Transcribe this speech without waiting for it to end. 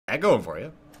That going for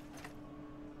you.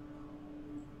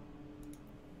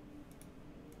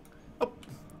 Oh,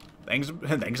 thanks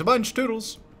a bunch,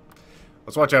 Toodles.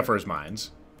 Let's watch out for his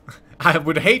mines. I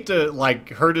would hate to, like,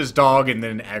 hurt his dog and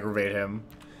then aggravate him.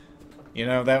 You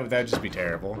know, that'd just be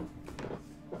terrible.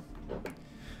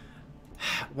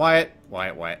 Wyatt.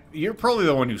 You're probably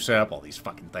the one who set up all these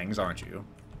fucking things, aren't you?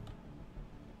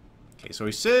 Okay, so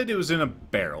he said it was in a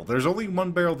barrel. There's only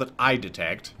one barrel that I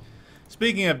detect.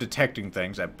 Speaking of detecting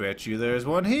things, I bet you there's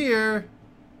one here.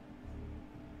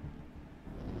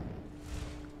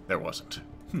 There wasn't.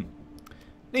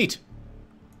 Neat.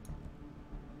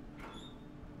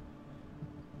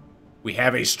 We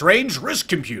have a strange risk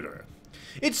computer.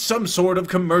 It's some sort of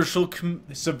commercial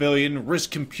civilian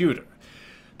risk computer.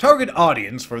 Target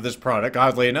audience for this product,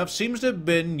 oddly enough, seems to have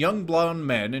been young blonde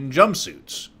men in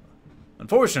jumpsuits.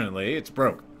 Unfortunately, it's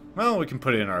broken. Well, we can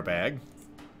put it in our bag.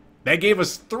 That gave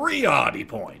us 3 oddie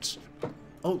points.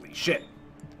 Holy shit.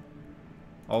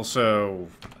 Also,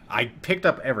 I picked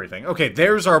up everything. Okay,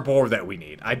 there's our board that we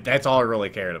need. That's all I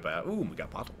really cared about. Ooh, we got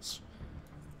bottles.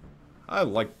 I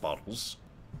like bottles.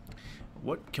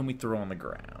 What can we throw on the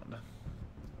ground?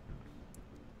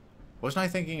 Wasn't I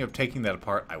thinking of taking that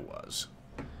apart? I was.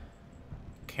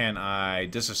 Can I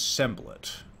disassemble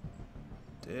it?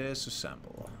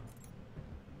 Disassemble.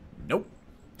 Nope.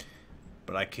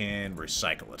 But I can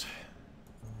recycle it.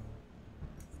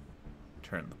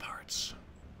 Turn the parts.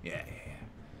 Yeah.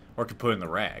 Or I could put it in the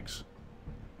rags.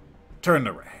 Turn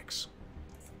the rags.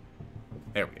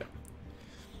 There we go.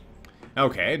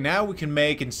 Okay, now we can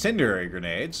make incendiary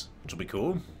grenades, which will be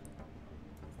cool.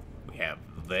 We have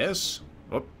this.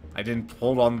 Whoop, I didn't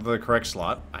hold on to the correct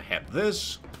slot. I have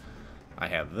this. I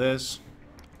have this.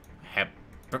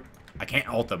 I can't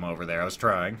alt them over there. I was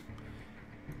trying.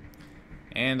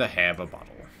 And I have a bottle.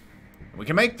 We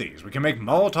can make these. We can make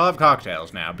Molotov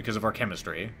cocktails now because of our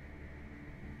chemistry.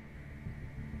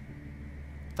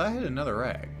 I thought I had another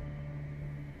rag.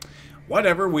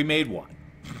 Whatever, we made one.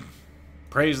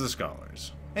 Praise the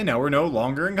scholars. And now we're no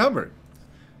longer encumbered.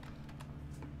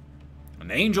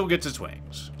 An angel gets its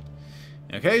wings.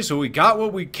 Okay, so we got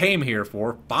what we came here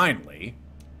for, finally.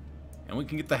 And we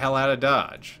can get the hell out of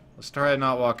Dodge. Let's try to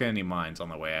not walk any mines on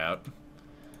the way out.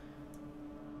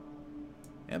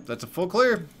 Yep, that's a full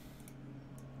clear.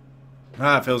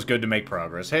 Ah, it feels good to make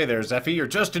progress. Hey there, Zeffy, you're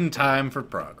just in time for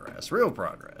progress. Real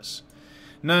progress.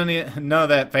 None of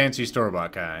that fancy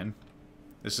store-bought kind.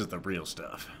 This is the real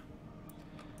stuff.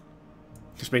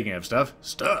 Speaking of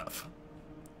stuff.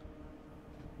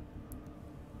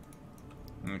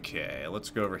 Okay,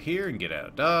 let's go over here and get out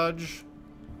of Dodge.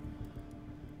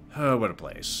 Oh, what a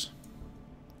place.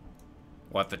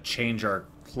 We'll have to change our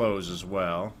clothes as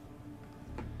well.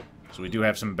 So we do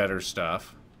have some better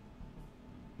stuff.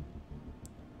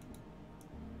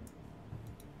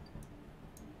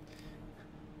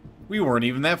 We weren't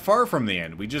even that far from the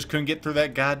end. We just couldn't get through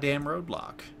that goddamn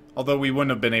roadblock. Although we wouldn't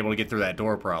have been able to get through that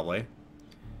door, probably.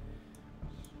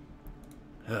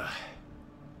 Ugh.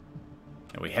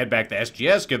 And we head back to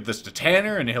SGS, give this to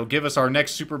Tanner, and he'll give us our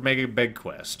next super mega big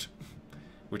quest.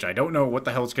 Which I don't know what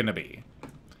the hell it's gonna be.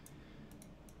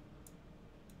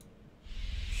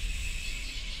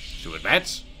 To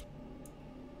advance.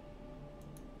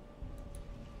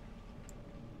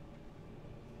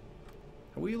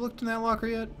 Have we looked in that locker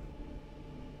yet?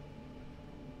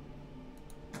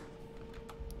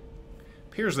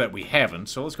 Appears that we haven't,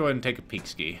 so let's go ahead and take a peek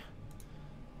ski.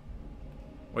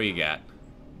 What you got?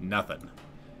 Nothing.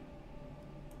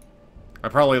 I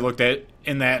probably looked at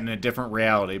in a different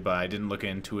reality, but I didn't look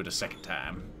into it a second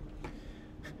time.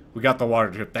 We got the water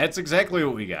drip. That's exactly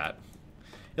what we got.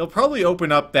 It'll probably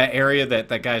open up that area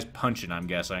that guy's punching, I'm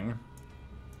guessing.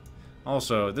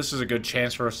 Also, this is a good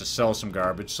chance for us to sell some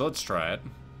garbage, so let's try it.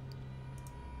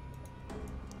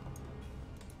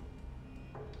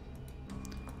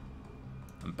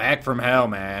 I'm back from hell,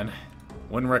 man.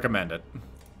 Wouldn't recommend it.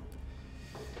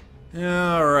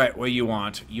 Alright, what do you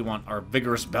want? You want our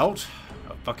vigorous belt?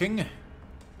 Fucking.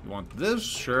 You want this?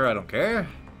 Sure, I don't care.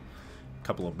 A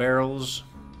couple of barrels.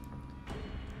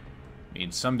 I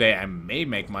mean, someday I may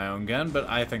make my own gun, but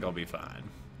I think I'll be fine.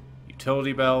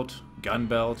 Utility belt, gun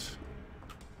belt.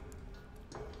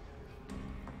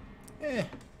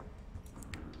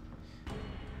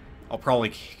 I'll probably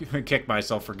kick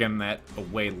myself for getting that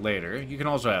away later. You can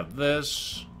also have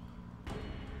this.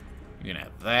 You can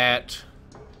have that.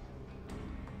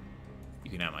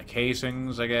 You can have my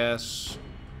casings, I guess.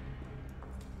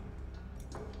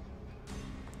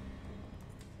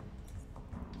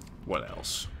 What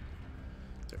else?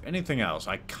 Is there anything else?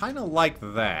 I kind of like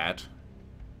that.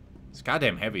 It's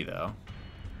goddamn heavy, though.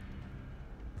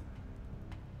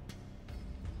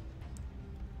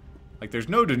 Like, there's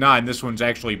no denying this one's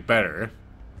actually better.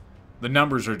 The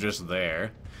numbers are just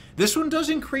there. This one does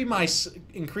increase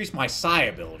my psi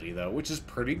ability, though, which is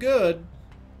pretty good.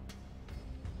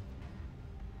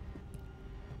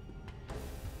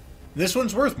 This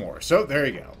one's worth more, so there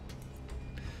you go.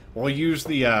 We'll use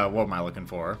the, what am I looking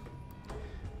for?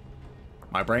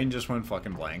 My brain just went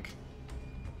fucking blank.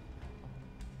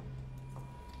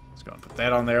 Let's go and put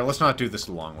that on there. Let's not do this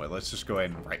the long way. Let's just go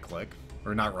ahead and right-click.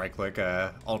 Or not right-click,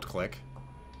 alt-click.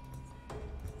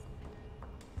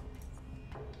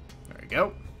 There we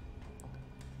go.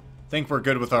 Think we're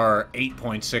good with our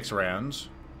 8.6 rounds.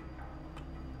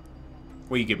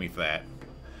 What do you give me for that?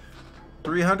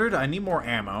 300? I need more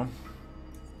ammo.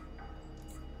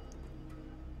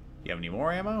 You have any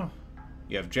more ammo?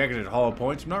 You have jacketed hollow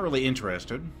points. I'm not really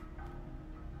interested.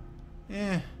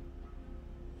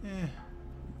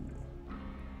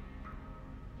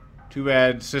 Too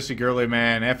bad sissy girly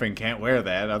man effing can't wear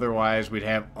that. Otherwise, we'd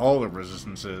have all the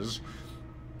resistances.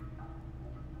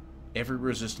 Every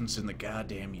resistance in the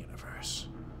goddamn universe.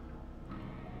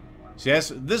 See,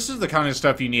 this is the kind of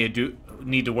stuff you need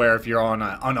to wear if you're on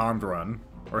an unarmed run.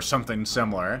 Or something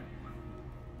similar.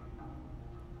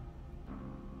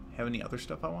 Have any other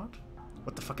stuff I want?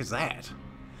 What the fuck is that?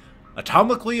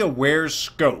 Atomically aware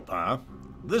scope, huh?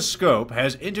 This scope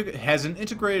has an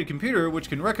integrated computer which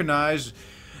can recognize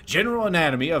general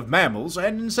anatomy of mammals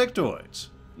and insectoids.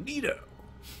 Neato.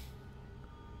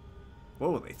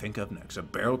 What will they think of next? A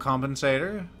barrel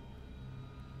compensator?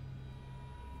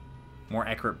 More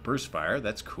accurate burst fire.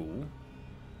 That's cool.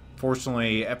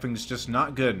 Fortunately, effing's just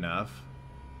not good enough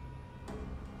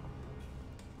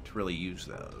to really use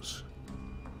those.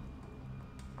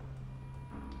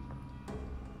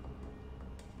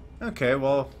 Okay,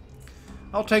 well,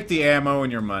 I'll take the ammo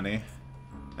and your money.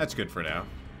 That's good for now.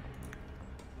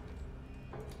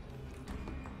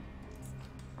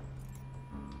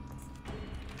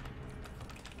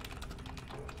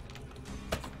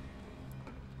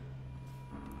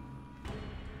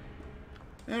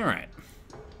 Alright.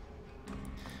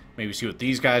 Maybe see what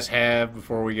these guys have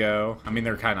before we go. I mean,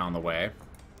 they're kind of on the way.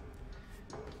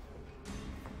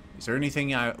 Is there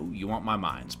anything Ooh, you want my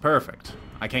mines. Perfect.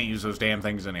 I can't use those damn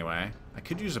things anyway. I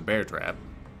could use a bear trap.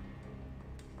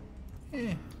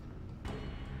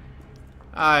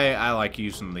 I like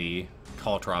using the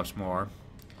caltrops more.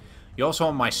 You also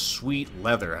want my sweet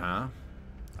leather, huh?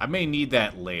 I may need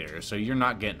that later, so you're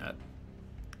not getting it.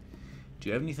 Do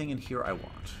you have anything in here I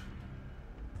want?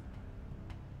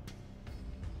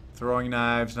 Throwing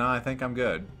knives? No, I think I'm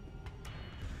good.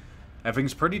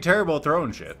 Everything's pretty terrible at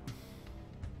throwing shit.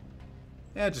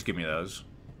 Yeah, just give me those.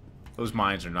 Those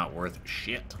mines are not worth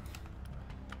shit.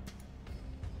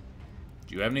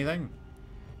 Do you have anything?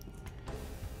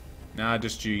 Nah,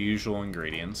 just your usual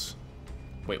ingredients.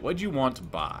 Wait, what'd you want to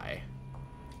buy?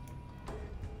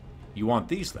 You want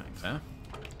these things, huh?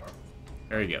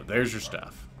 There you go. There's your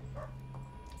stuff.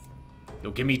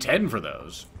 You'll give me 10 for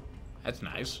those. That's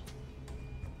nice.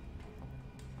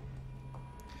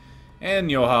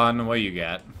 And Johan, what you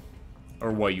got?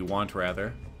 Or what you want,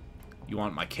 rather. You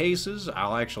want my cases?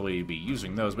 I'll actually be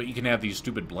using those, but you can have these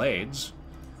stupid blades.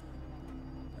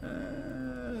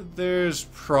 There's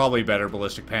probably better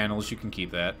ballistic panels. You can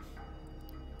keep that.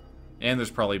 And there's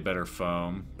probably better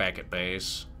foam back at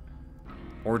base.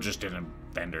 Or just in a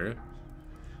vendor.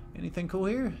 Anything cool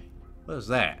here? What is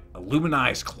that?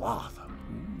 Aluminized cloth.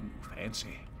 Ooh,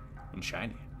 fancy. And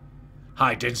shiny.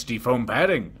 High density foam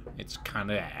padding. It's kind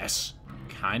of ass.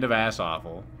 Kind of ass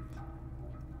awful.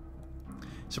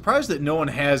 Surprised that no one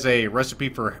has a recipe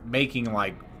for making,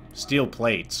 like, steel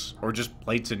plates. Or just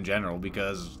plates in general,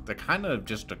 because they're kind of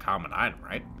just a common item,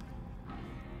 right?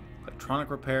 Electronic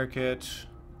repair kit.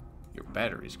 Your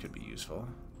batteries could be useful.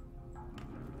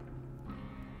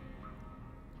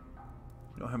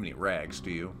 You don't have any rags, do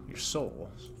you? Your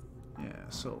souls. Yeah,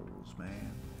 souls,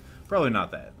 man. Probably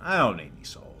not that. I don't need any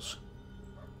souls.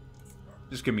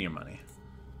 Just give me your money.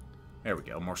 There we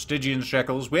go. More Stygian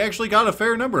shekels. We actually got a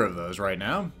fair number of those right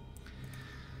now.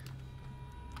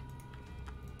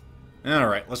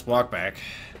 Alright, let's walk back.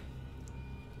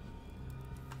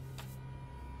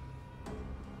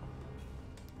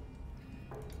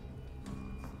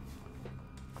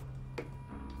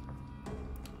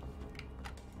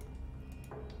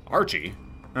 Archie?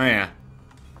 Oh yeah.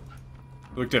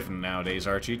 You look different nowadays,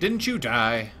 Archie. Didn't you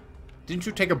die? Didn't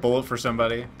you take a bullet for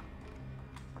somebody?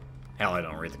 Hell, I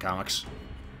don't read the comics.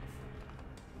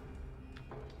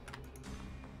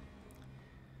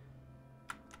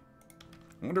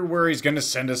 I wonder where he's gonna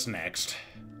send us next.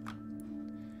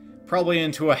 Probably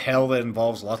into a hell that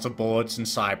involves lots of bullets and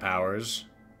psi powers.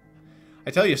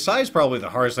 I tell you, psi's probably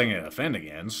the hardest thing to defend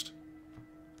against.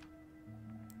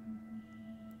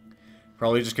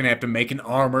 Probably just gonna have to make an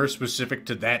armor specific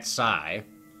to that psi.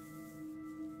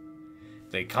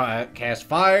 If they cast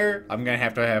fire, I'm gonna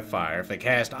have to have fire. If they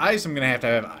cast ice, I'm gonna have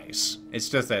ice. It's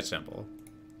just that simple.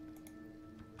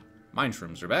 Mine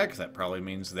shrooms are back. That probably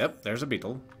means, yep, there's a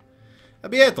beetle. A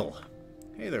beetle.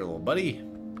 Hey there, little buddy.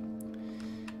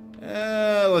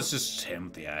 Let's just hit him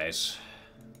with the ice.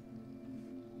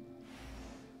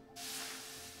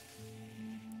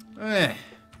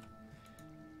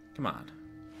 Come on.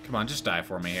 Come on, just die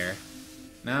for me here.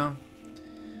 No?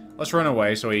 Let's run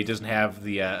away so he doesn't have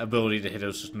the ability to hit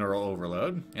us with neural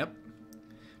overload. Yep.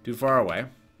 Too far away.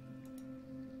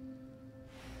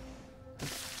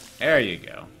 There you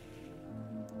go.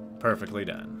 Perfectly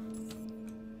done.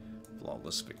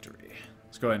 Flawless victory.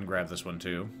 Let's go ahead and grab this one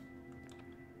too.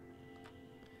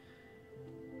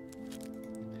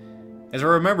 As I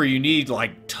remember, you need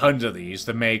like tons of these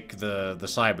to make the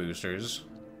psi boosters.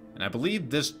 And I believe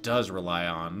this does rely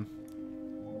on...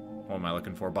 What am I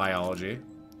looking for? Biology.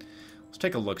 Let's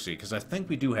take a look-see, because I think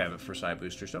we do have it for psi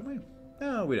boosters, don't we?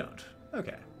 No, we don't.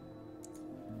 Okay.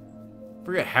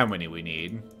 Forget how many we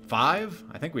need. 5?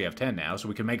 I think we have 10 now, so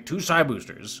we can make 2 psi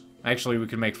boosters. Actually, we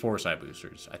can make 4 psi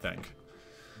boosters, I think.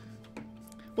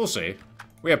 We'll see.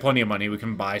 We have plenty of money. We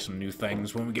can buy some new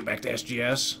things when we get back to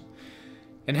SGS.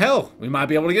 And hell, we might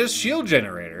be able to get a shield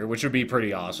generator, which would be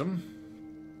pretty awesome.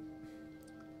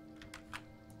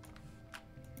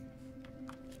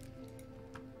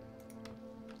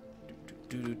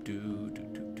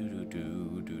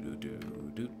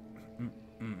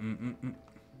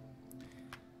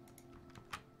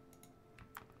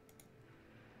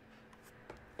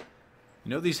 You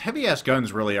know, these heavy-ass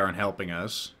guns really aren't helping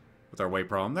us with our weight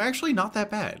problem. They're actually not that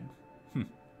bad. I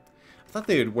thought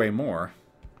they would weigh more.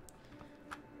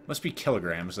 Must be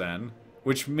kilograms, then.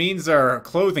 Which means our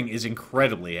clothing is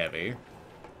incredibly heavy.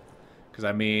 Because,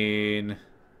 I mean...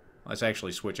 Let's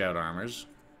actually switch out armors.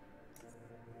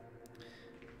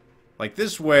 Like,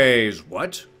 this weighs,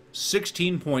 what?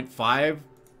 16.5?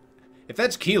 If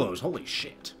that's kilos, holy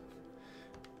shit.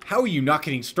 How are you not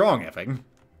getting strong, effing?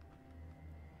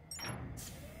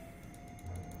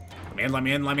 Let me in, let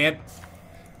me in, let me in.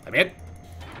 Let me in.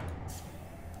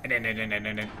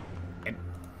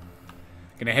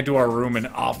 Gonna head to our room and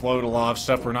offload a lot of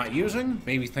stuff we're not using.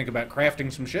 Maybe think about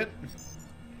crafting some shit.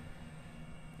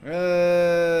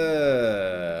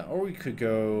 Or we could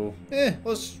go...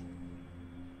 let's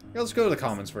go to the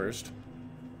commons first.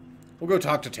 We'll go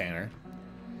talk to Tanner.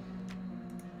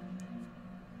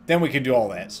 Then we can do all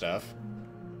that stuff.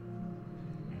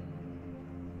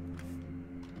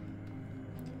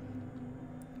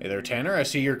 Hey there, Tanner. I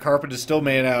see your carpet is still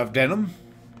made out of denim.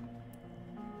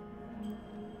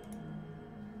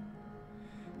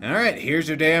 Alright, here's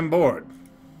your damn board.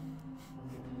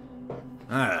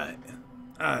 Alright.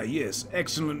 Yes,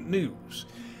 excellent news.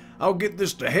 I'll get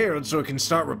this to Harold so he can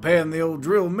start repairing the old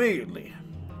drill immediately.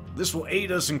 This will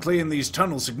aid us in clearing these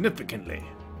tunnels significantly.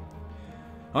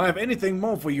 I don't have anything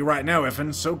more for you right now,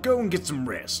 Effin, so go and get some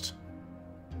rest.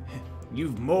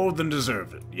 You've more than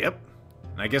deserved it. Yep.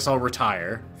 I guess I'll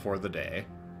retire for the day.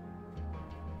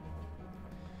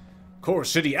 Core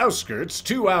City outskirts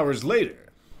 2 hours later.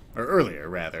 Or earlier,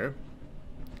 rather.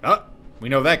 Oh, we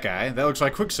know that guy. That looks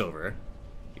like Quicksilver.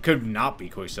 It could not be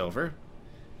Quicksilver.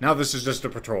 Now this is just a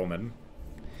patrolman.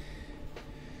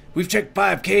 We've checked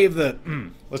 5K of the...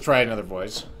 let's try another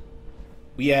voice.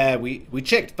 We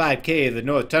checked 5K of the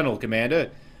North Tunnel,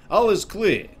 Commander. All is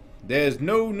clear. There are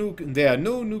no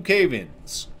new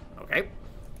cave-ins. Okay.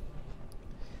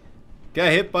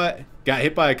 Got hit by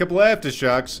a couple of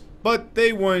aftershocks, but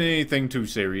they weren't anything too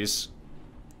serious.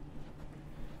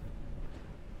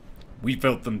 We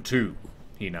felt them too,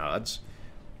 he nods.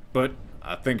 But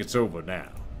I think it's over now.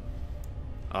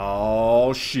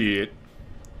 Oh shit.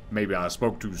 Maybe I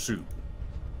spoke too soon.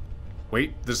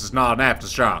 Wait, this is not an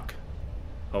aftershock.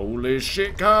 Holy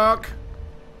shit, cock.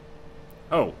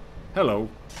 Oh, hello.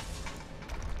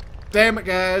 Damn it,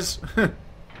 guys.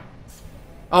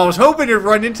 I was hoping to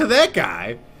run into that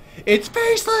guy. It's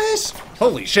faceless.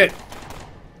 Holy shit.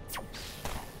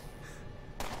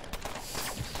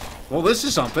 Well, this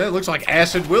is something. It looks like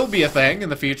acid will be a thing in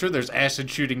the future. There's acid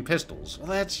shooting pistols. Well,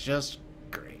 that's just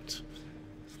great.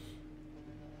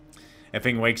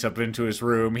 Effing wakes up into his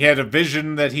room. He had a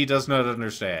vision that he does not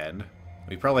understand.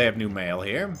 We probably have new mail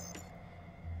here.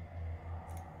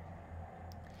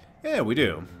 Yeah, we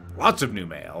do. Lots of new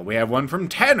mail. We have one from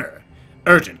Tanner.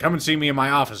 Urgent. Come and see me in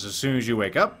my office as soon as you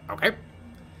wake up. Okay.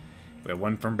 We have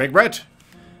one from Big Brett.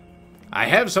 I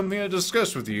have something to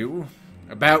discuss with you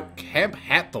about Camp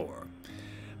Hathor.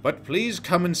 But please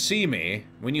come and see me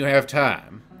when you have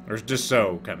time. Or just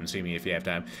so, come and see me if you have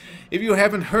time. If you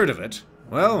haven't heard of it,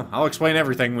 Well, I'll explain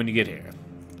everything when you get here.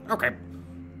 Okay.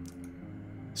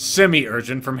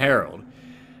 Semi-urgent from Harold.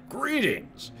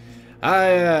 Greetings.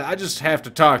 I just have to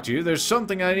talk to you. There's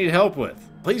something I need help with.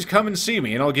 Please come and see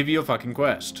me and I'll give you a fucking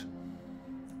quest.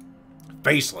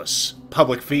 Faceless.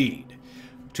 Public feed.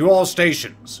 To all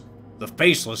stations. The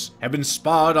Faceless have been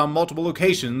spotted on multiple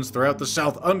locations throughout the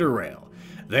South Underrail.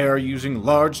 They are using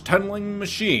large tunneling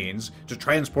machines to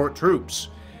transport troops,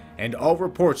 and all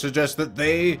reports suggest that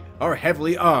they are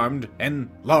heavily armed and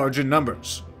large in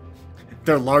numbers.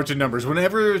 They're large in numbers.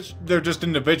 Whenever they're just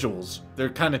individuals, they're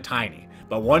kind of tiny.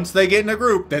 But once they get in a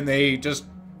group, then they just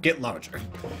get larger.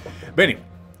 But anyway,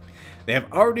 they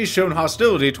have already shown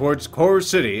hostility towards Core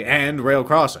City and Rail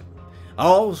Crossing.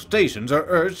 All stations are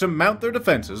urged to mount their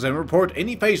defenses and report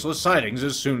any Faceless sightings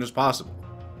as soon as possible.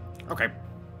 Okay.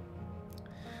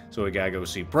 So we gotta go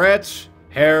see Brett,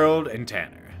 Harold, and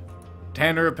Tanner.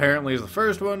 Tanner apparently is the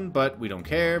first one, but we don't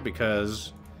care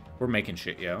because we're making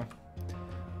shit, yo.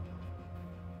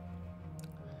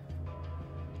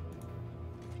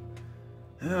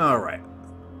 Alright.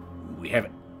 We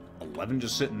have 11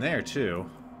 just sitting there, too.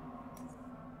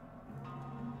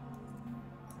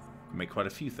 Make quite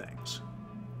a few things.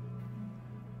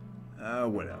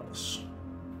 What else?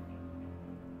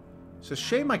 It's a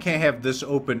shame I can't have this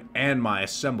open and my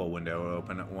assemble window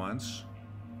open at once.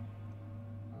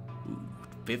 Ooh,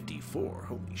 54.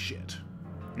 Holy shit.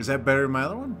 Is that better than my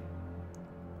other one?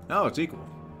 No, it's equal.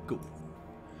 Cool.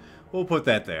 We'll put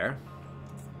that there.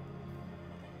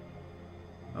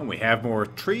 Oh, we have more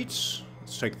treats.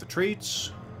 Let's take the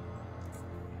treats.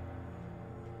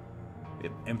 We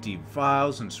have empty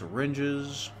vials and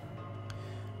syringes.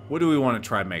 What do we want to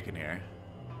try making here?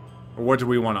 Or what do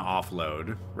we want to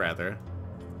offload, rather?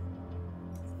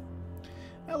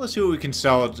 Now let's see what we can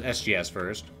sell at SGS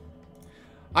first.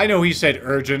 I know he said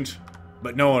urgent,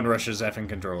 but no one rushes effing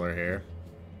controller here.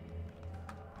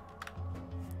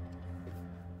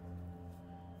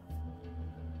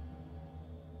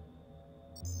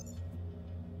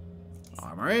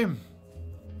 Armory.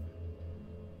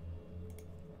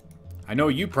 I know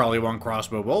you probably want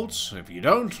crossbow bolts. If you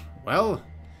don't, well,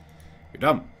 you're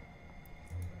dumb.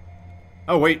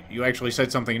 Oh, wait, you actually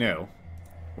said something new.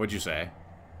 What'd you say?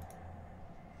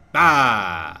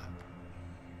 Ah!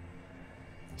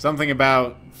 Something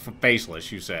about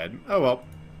Faceless, you said. Oh, well.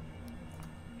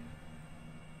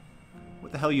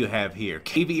 What the hell you have here?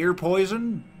 Cave ear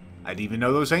poison? I didn't even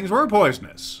know those things were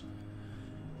poisonous.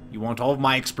 You want all of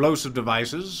my explosive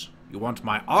devices? You want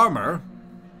my armor?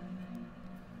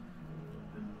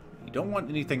 You don't want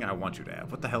anything I want you to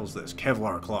have. What the hell is this?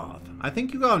 Kevlar cloth. I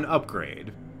think you got an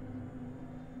upgrade.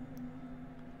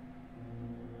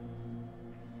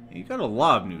 You got a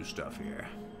lot of new stuff here.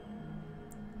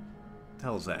 What the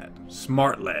hell's that?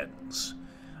 Smart lens.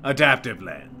 Adaptive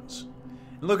lens.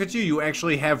 And look at you, you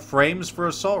actually have frames for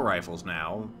assault rifles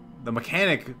now. The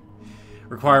mechanic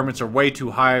requirements are way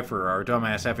too high for our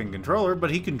dumbass effing controller,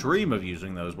 but he can dream of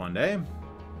using those one day.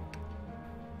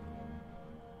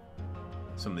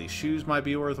 Some of these shoes might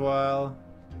be worthwhile.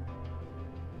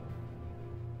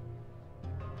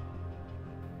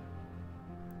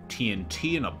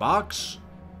 TNT in a box?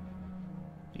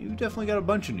 You definitely got a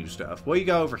bunch of new stuff. What you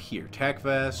got over here? Tac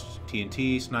vest,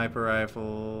 TNT, sniper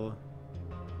rifle,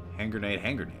 hand grenade.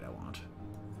 Hand grenade I want.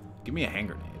 Give me a hand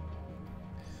grenade.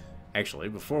 Actually,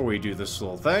 before we do this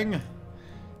little thing,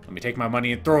 let me take my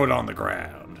money and throw it on the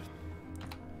ground.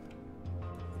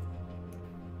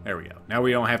 There we go. Now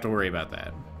we don't have to worry about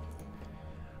that.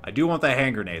 I do want that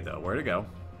hand grenade, though. Where'd it go?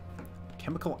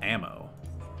 Chemical ammo.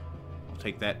 I'll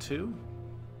take that, too.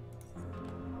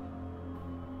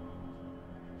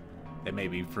 It may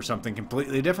be for something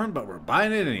completely different, but we're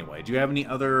buying it anyway. Do you have any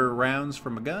other rounds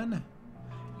from a gun?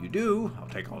 You do. I'll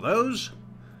take all those.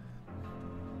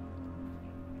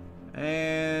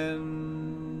 And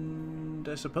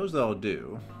I suppose that'll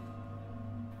do.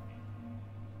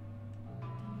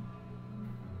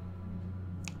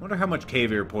 I wonder how much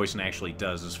cave ear poison actually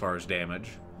does as far as damage.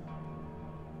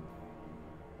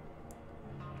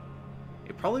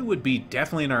 It probably would be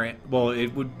definitely in our... Well,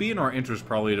 it would be in our interest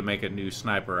probably to make a new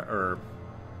sniper or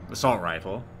assault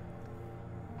rifle.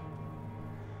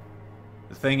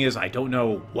 The thing is, I don't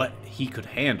know what he could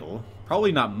handle.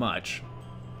 Probably not much.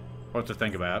 What to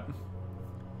think about.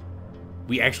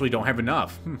 We actually don't have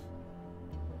enough.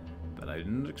 That I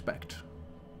didn't expect.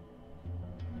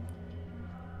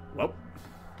 Well,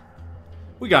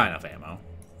 we got enough ammo.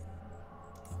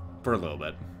 For a little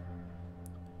bit.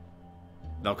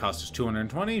 That'll cost us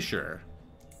 220? Sure.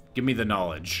 Give me the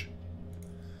knowledge.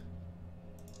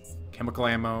 Chemical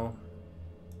ammo.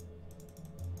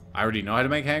 I already know how to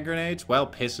make hand grenades? Well,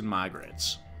 piss in my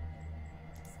grits.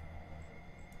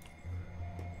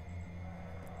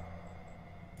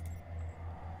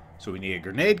 So we need a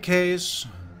grenade case,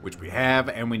 which we have,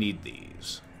 and we need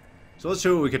these. So let's see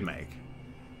what we can make.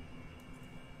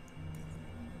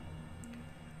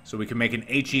 So we can make an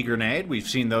HE grenade. We've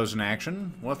seen those in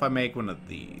action. What if I make one of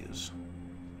these?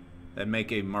 That'd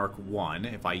make a Mark 1.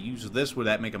 If I use this, would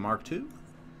that make a Mark 2?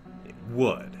 It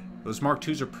would. Those Mark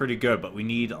 2s are pretty good, but we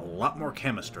need a lot more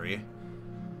chemistry.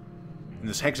 And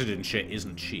this hexagon shit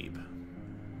isn't cheap.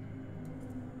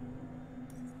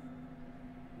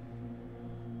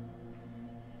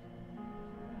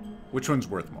 Which one's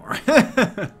worth more?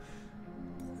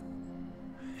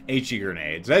 HE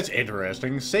grenades. That's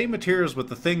interesting. Same materials, but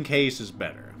the thin case is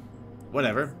better.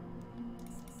 Whatever.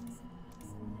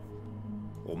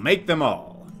 We'll make them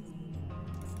all.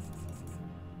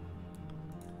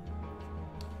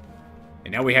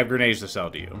 And now we have grenades to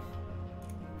sell to you.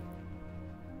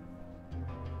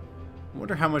 I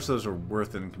wonder how much those are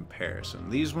worth in comparison.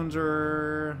 These ones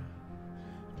are...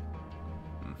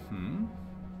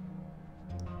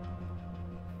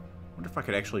 wonder if I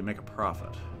could actually make a profit.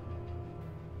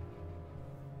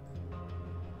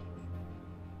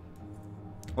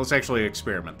 Let's actually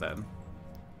experiment then.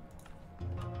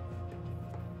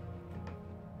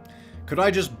 Could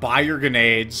I just buy your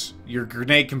grenades, your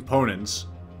grenade components,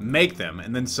 make them,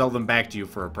 and then sell them back to you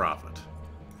for a profit?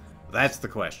 That's the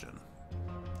question.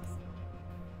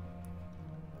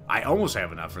 I almost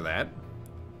have enough for that.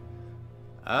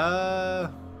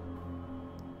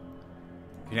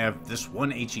 You can have this one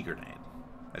HE grenade.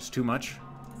 That's too much.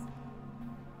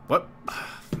 What?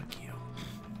 Fuck you.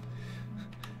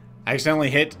 I accidentally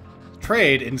hit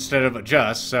trade instead of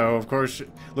adjust, so of course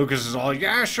Lucas is all,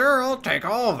 yeah, sure, I'll take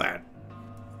all of that.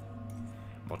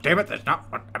 Well, damn it, that's not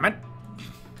what I meant.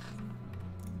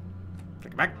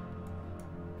 Take it back.